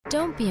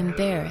Don't be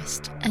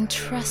embarrassed, and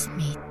trust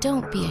me,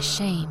 don't be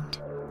ashamed.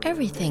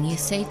 Everything you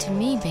say to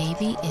me,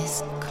 baby,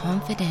 is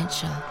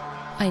confidential.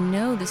 I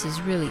know this is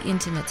really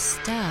intimate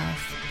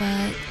stuff,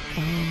 but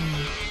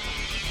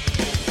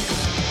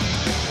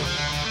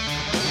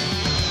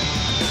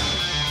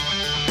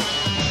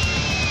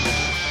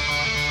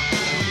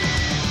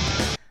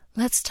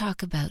let's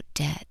talk about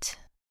debt.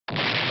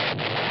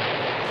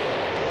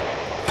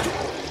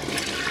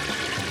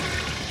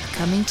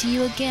 Coming to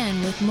you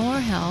again with more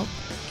help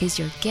is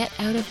your Get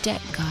Out of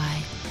Debt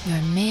guy, your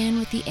man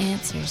with the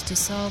answers to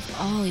solve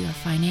all your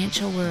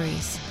financial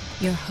worries.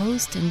 Your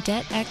host and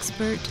debt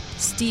expert,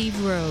 Steve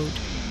Rode.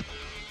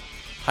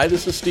 Hi,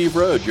 this is Steve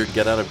Rode, your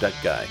Get Out of Debt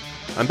guy.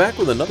 I'm back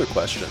with another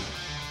question.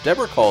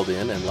 Deborah called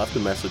in and left a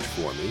message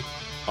for me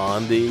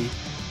on the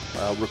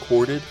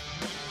recorded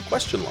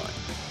question line.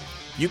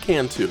 You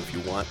can too if you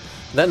want.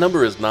 That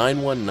number is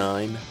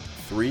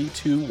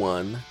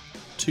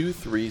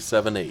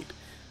 919-321-2378.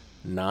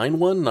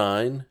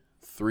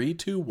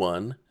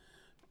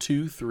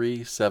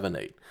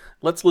 919-321-2378.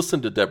 Let's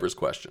listen to Deborah's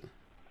question.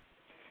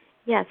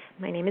 Yes,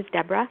 my name is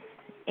Deborah,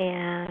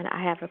 and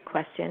I have a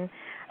question.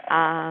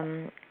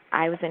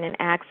 I was in an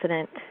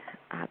accident,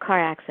 car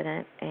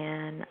accident,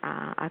 in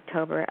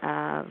October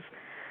of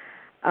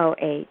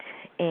 '08,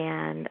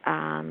 and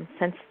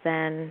since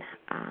then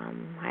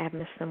I have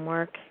missed some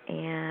work,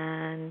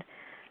 and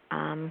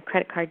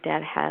credit card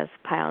debt has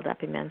piled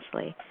up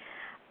immensely.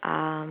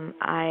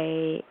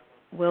 I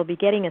will be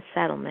getting a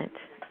settlement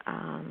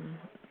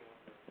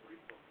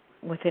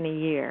within a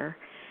year,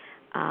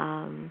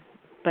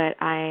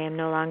 but I am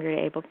no longer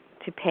able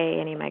to pay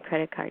any of my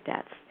credit card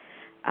debts.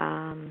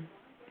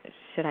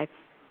 Should I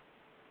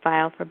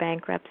file for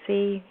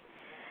bankruptcy?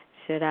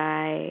 Should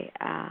I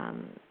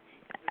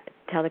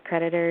tell the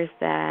creditors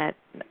that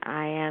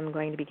I am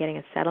going to be getting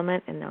a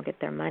settlement and they'll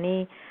get their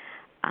money?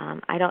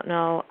 I don't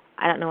know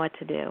what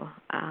to do.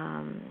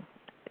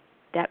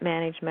 Debt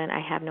management,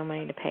 I have no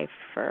money to pay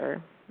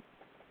for.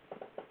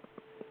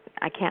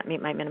 I can't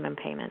meet my minimum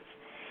payments.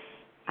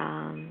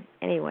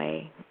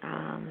 Anyway,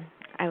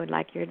 I would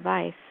like your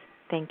advice.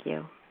 Thank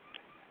you.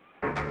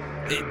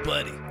 Hey,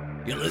 buddy,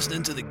 you're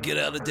listening to the Get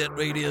Out of Debt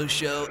radio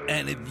show,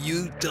 and if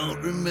you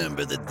don't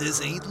remember that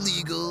this ain't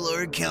legal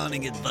or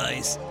accounting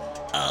advice,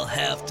 I'll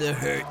have to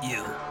hurt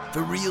you.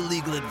 For real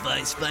legal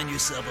advice, find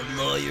yourself a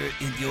lawyer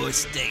in your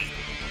state.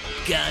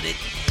 Got it?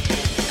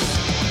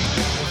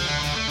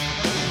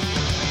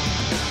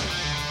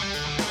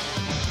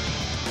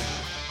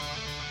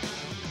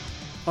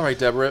 All right,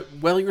 Deborah.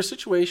 Well, your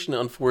situation,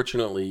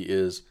 unfortunately,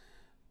 is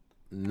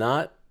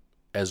not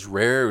as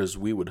rare as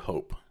we would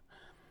hope.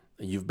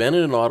 You've been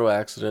in an auto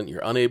accident,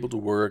 you're unable to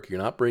work, you're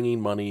not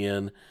bringing money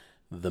in,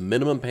 the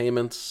minimum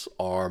payments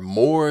are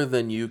more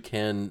than you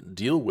can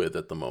deal with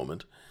at the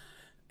moment,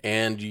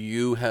 and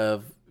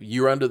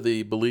you're under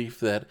the belief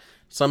that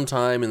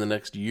sometime in the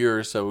next year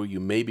or so you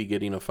may be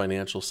getting a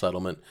financial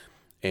settlement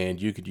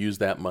and you could use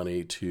that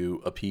money to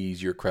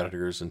appease your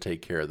creditors and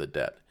take care of the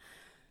debt.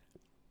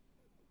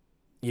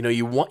 You know,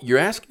 you're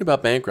asking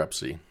about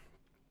bankruptcy,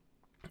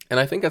 and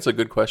I think that's a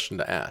good question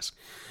to ask.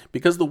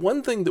 Because the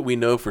one thing that we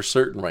know for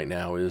certain right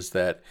now is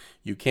that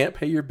you can't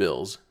pay your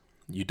bills,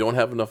 you don't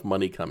have enough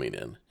money coming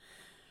in.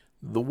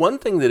 The one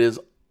thing that is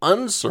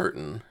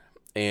uncertain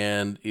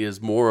and is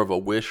more of a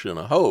wish and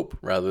a hope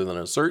rather than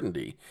a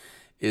certainty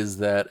is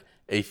that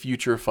a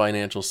future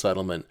financial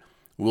settlement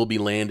will be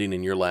landing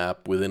in your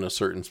lap within a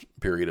certain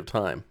period of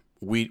time.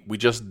 We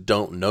just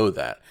don't know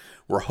that.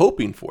 We're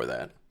hoping for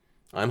that.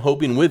 I'm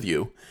hoping with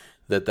you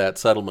that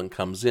settlement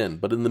comes in.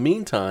 But in the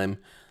meantime,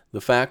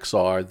 the facts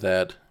are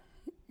that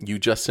you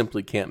just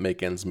simply can't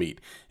make ends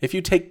meet. If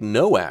you take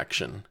no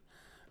action,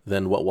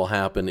 then what will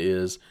happen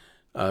is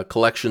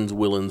collections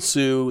will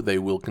ensue, they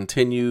will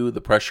continue, the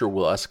pressure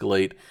will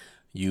escalate,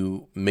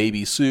 you may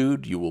be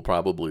sued, you will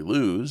probably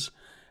lose,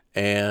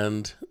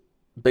 and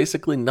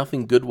basically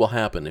nothing good will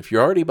happen. If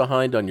you're already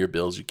behind on your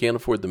bills, you can't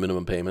afford the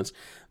minimum payments,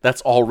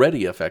 that's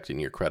already affecting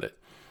your credit.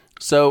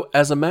 So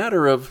as a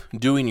matter of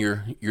doing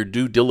your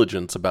due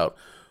diligence about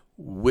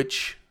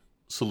which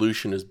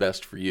solution is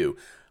best for you,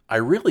 I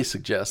really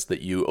suggest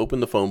that you open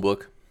the phone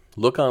book,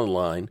 look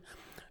online,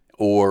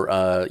 or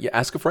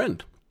ask a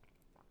friend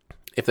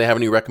if they have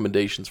any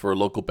recommendations for a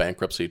local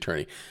bankruptcy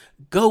attorney.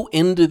 Go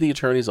into the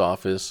attorney's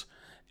office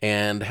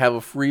and have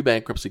a free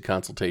bankruptcy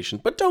consultation,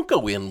 but don't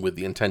go in with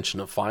the intention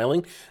of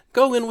filing.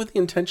 Go in with the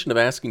intention of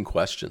asking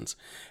questions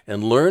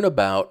and learn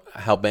about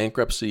how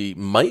bankruptcy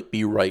might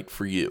be right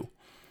for you.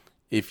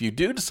 If you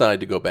do decide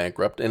to go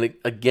bankrupt, and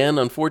again,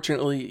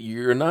 unfortunately,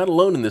 you're not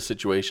alone in this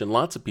situation.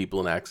 Lots of people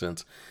in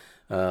accidents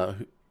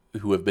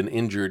who have been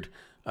injured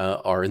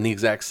are in the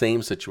exact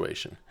same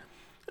situation.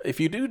 If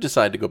you do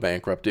decide to go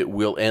bankrupt, it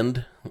will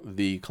end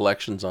the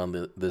collections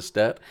on this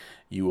debt.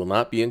 You will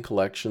not be in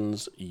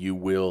collections. You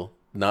will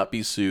not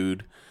be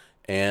sued.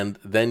 And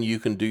then you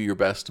can do your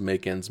best to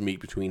make ends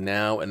meet between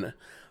now and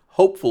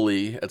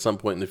hopefully at some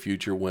point in the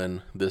future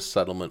when this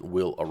settlement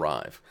will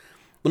arrive.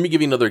 Let me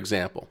give you another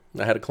example.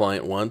 I had a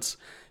client once.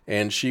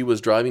 and she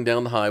was driving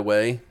down the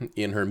highway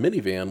in her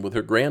minivan with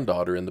her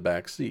granddaughter in the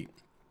back seat.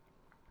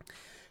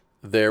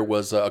 There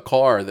was a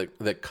car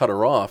that cut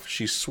her off.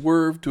 She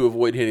swerved to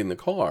avoid hitting the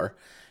car,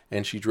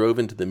 and she drove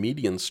into the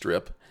median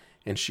strip,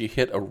 and she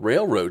hit a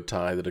railroad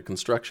tie that a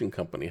construction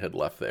company had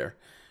left there.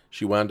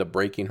 She wound up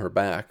breaking her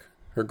back.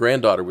 Her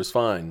granddaughter was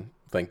fine,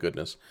 thank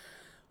goodness,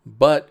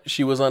 but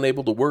she was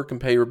unable to work and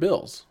pay her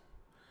bills.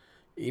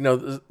 You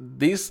know,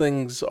 these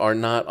things are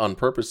not on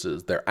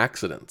purposes. They're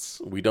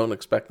accidents. We don't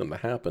expect them to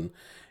happen,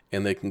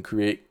 and they can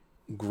create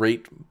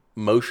great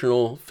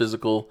emotional,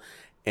 physical,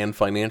 and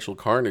financial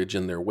carnage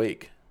in their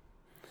wake.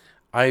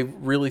 I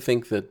really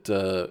think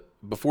that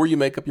before you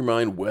make up your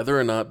mind whether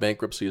or not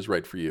bankruptcy is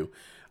right for you,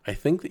 I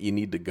think that you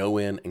need to go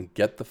in and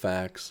get the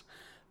facts.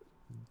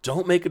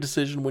 Don't make a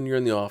decision when you're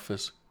in the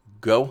office.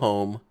 Go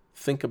home,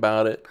 think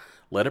about it,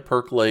 let it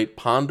percolate,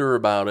 ponder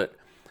about it,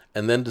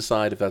 and then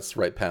decide if that's the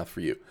right path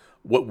for you.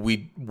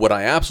 What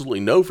I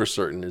absolutely know for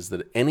certain is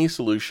that any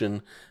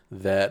solution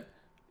that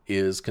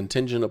is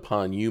contingent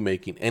upon you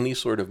making any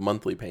sort of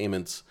monthly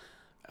payments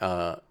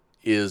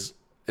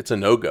it's a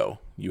no-go.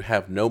 You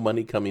have no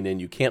money coming in.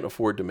 You can't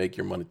afford to make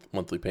your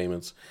monthly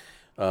payments.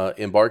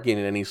 Embarking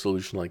in any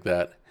solution like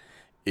that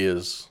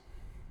is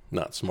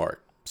not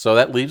smart. So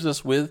that leaves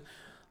us with,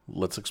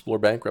 let's explore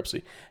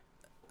bankruptcy.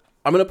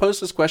 I'm going to post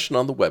this question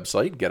on the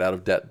website,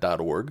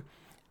 getoutofdebt.org.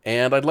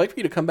 And I'd like for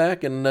you to come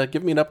back and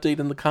give me an update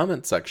in the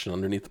comment section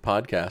underneath the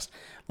podcast.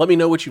 Let me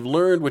know what you've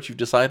learned, what you've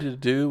decided to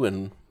do,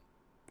 and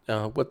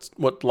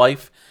what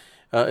life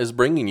is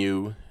bringing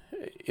you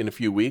in a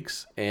few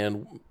weeks,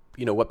 and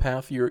what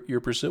path you're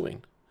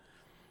pursuing.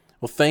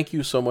 Well, thank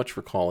you so much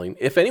for calling.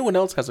 If anyone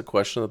else has a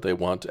question that they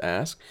want to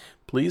ask,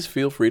 please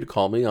feel free to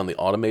call me on the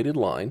automated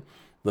line.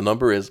 The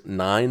number is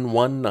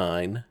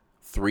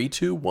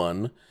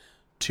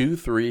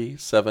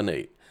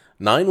 919-321-2378.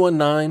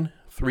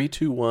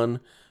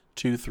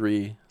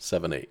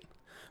 919-321-2378.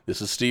 This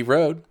is Steve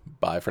Rode.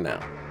 Bye for now.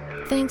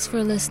 Thanks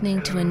for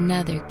listening to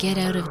another Get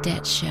Out of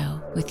Debt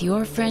show with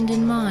your friend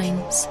and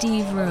mine,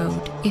 Steve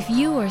Rode. If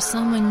you or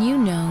someone you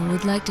know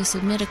would like to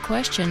submit a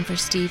question for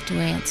Steve to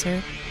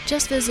answer,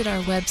 just visit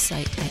our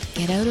website at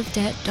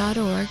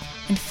getoutofdebt.org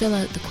and fill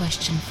out the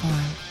question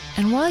form.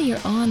 And while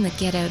you're on the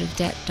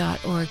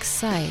getoutofdebt.org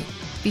site,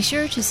 be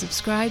sure to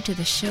subscribe to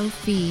the show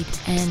feed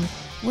and,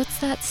 what's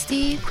that,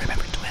 Steve?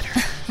 Remember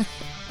Twitter.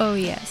 Oh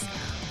yes.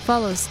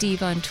 Follow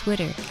Steve on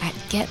Twitter at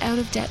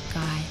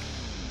GetOutOfDebtGuy.